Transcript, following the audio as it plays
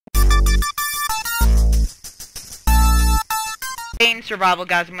Survival,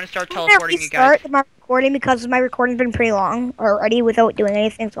 guys. I'm gonna start I'm gonna teleporting you guys. restart my recording because my recording's been pretty long already without doing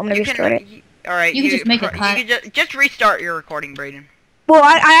anything, so I'm gonna restart it. Alright, You can just make a cut. You can just restart your recording, Brayden. Well,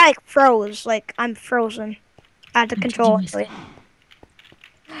 I like froze. Like, I'm frozen. I had to control it.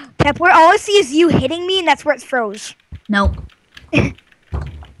 Pep, where all I see is you hitting me, and that's where it's froze. Nope. In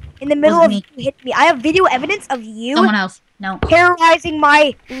the middle of you hitting me. I have video evidence of you. Someone else. No. Terrorizing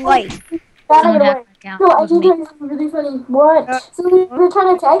my life. Someone has an account. No, I can tell you something really funny. What? So we were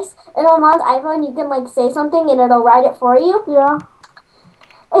trying to text, and on Mom's iPhone, you can like say something, and it'll write it for you. Yeah.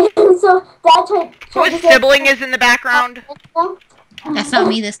 And so Dad tried Whose sibling is in the background? That's not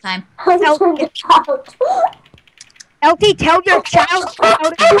me this time. LT, tell your child.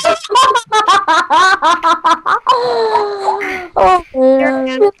 Oh,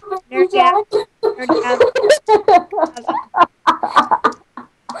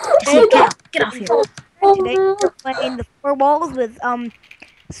 Get off here. Today we're playing the Four Walls with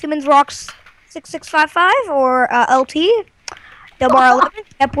Simmons Rocks 6655 or LT, DubCraft,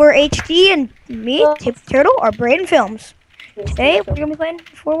 Epler HD, and me, Tip Turtle, or Brayden Films. Today we're gonna be playing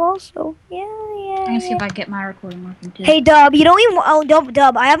Four Walls, so yeah. I'm gonna see if I get my recording working too. Hey Dub, you don't even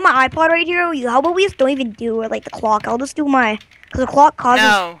Dub. I have my iPod right here. How about we just don't even do it like the clock? I'll just do my because the clock causes.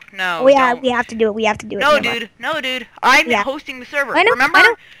 No. Oh yeah, we have to do it. We have to do it. No, dude. I'm hosting the server. I know.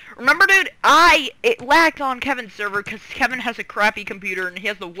 Remember, dude. It lagged on Kevin's server because Kevin has a crappy computer and he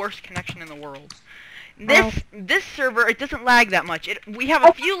has the worst connection in the world. This server, it doesn't lag that much. We have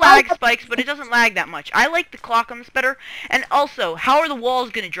a few lag spikes, but it doesn't lag that much. I like the clock on this better. And also, how are the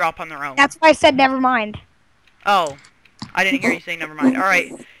walls gonna drop on their own? That's why I said never mind. Oh, I didn't hear you say never mind. All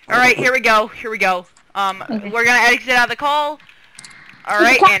right, here we go. We're gonna exit out of the call. All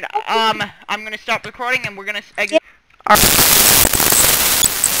right, and I'm gonna stop recording, and we're gonna exit. All right.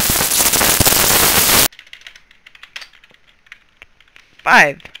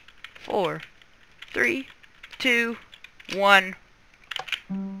 5, 4, 3, 2, 1.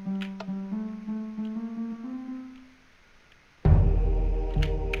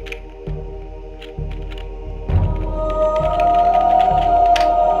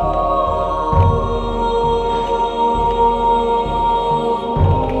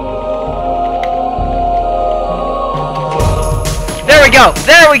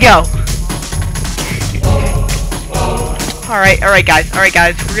 There we go. Alright guys, we're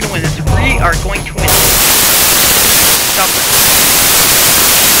gonna win this. We are going to win. Stop.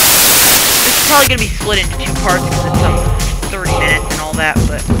 This is probably gonna be split into 2 parts because it's 30 minutes and all that,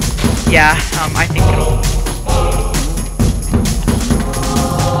 but yeah, I think it'll.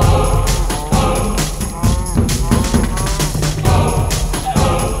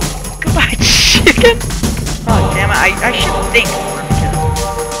 Goodbye, chicken. Oh damn it, I should think more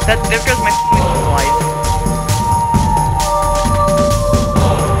because there goes my food supplies.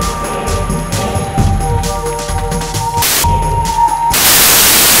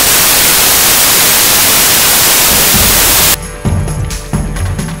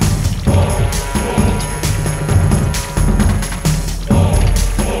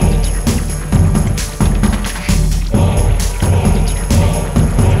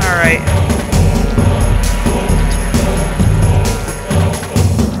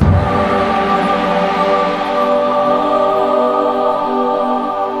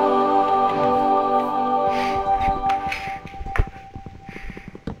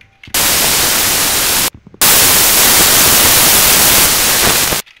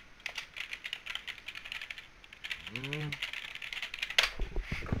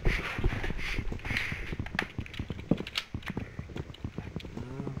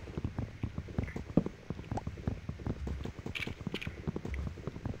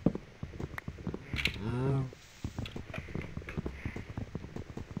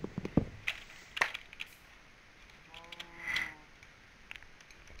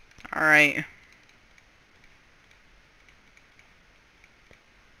 Alright.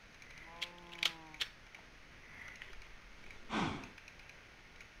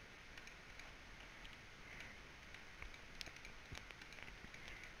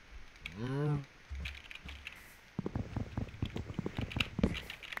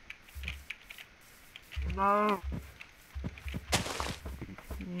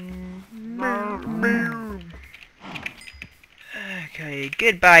 Okay,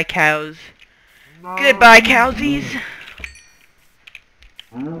 goodbye cows. Goodbye cowsies.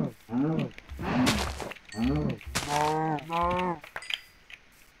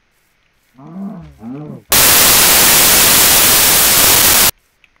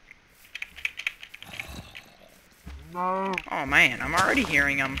 Oh man, I'm already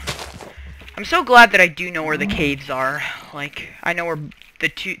hearing them. I'm so glad that I do know where the caves are. Like, I know where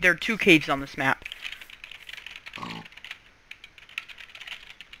there are 2 caves on this map.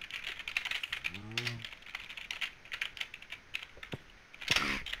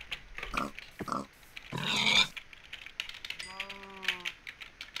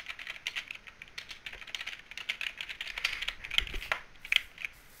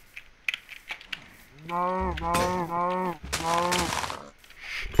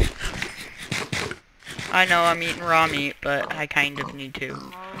 I know I'm eating raw meat, but I kind of need to.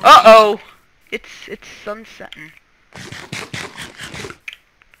 Uh-oh! It's sunsetting.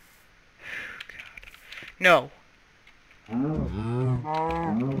 No.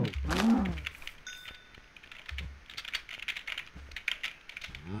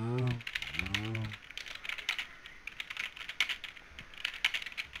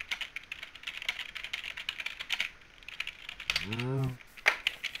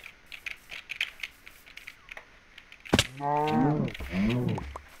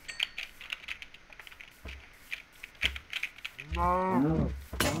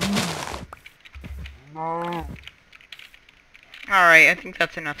 Alright, I think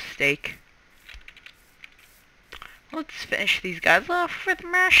that's enough steak. Let's finish these guys off with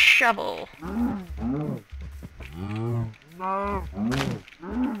my shovel. No,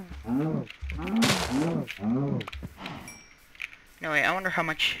 wait, I wonder how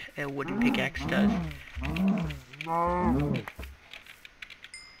much a wooden pickaxe does. I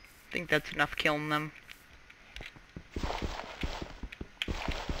think that's enough killing them.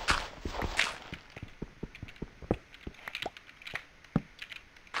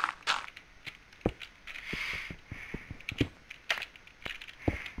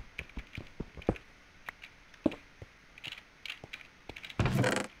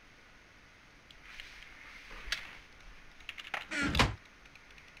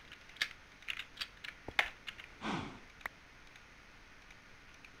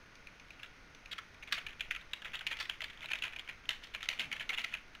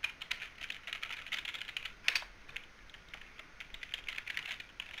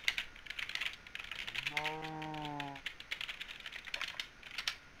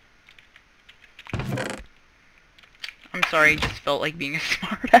 I'm sorry, I just felt like being a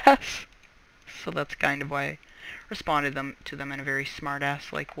smartass. So that's kind of why I responded to them in a very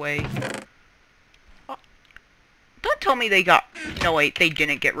smartass-like way. Oh, don't tell me they got... No, wait, they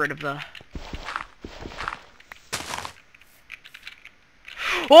didn't get rid of the...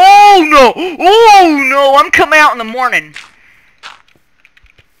 Oh, no! Oh, no! I'm coming out in the morning!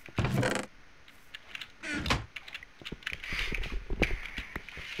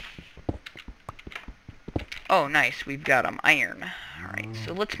 Oh, nice. We've got iron. Alright,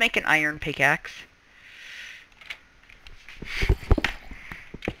 so let's make an iron pickaxe.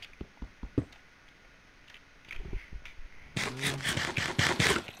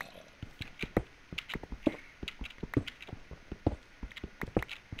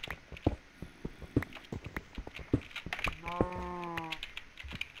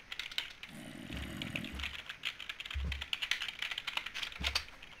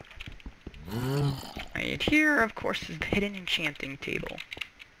 Right here, of course, is the hidden enchanting table.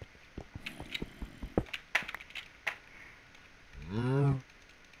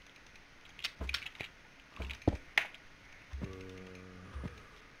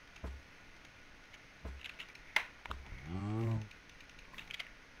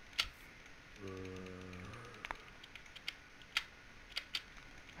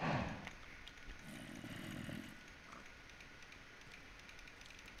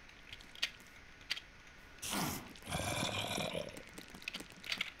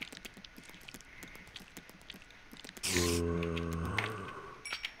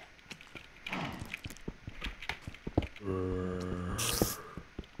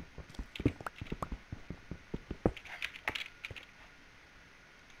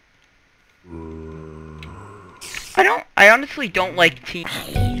 I honestly don't like tea.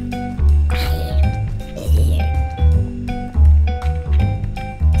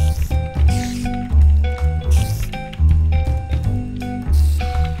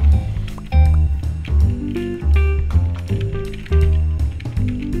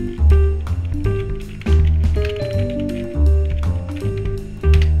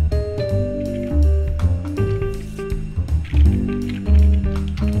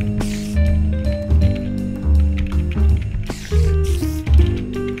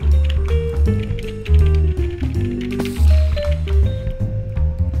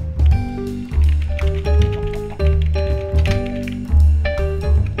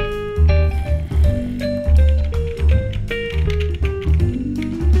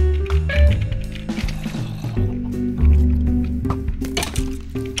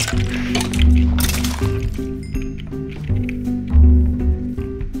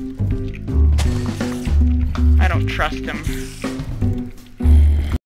 don't trust him.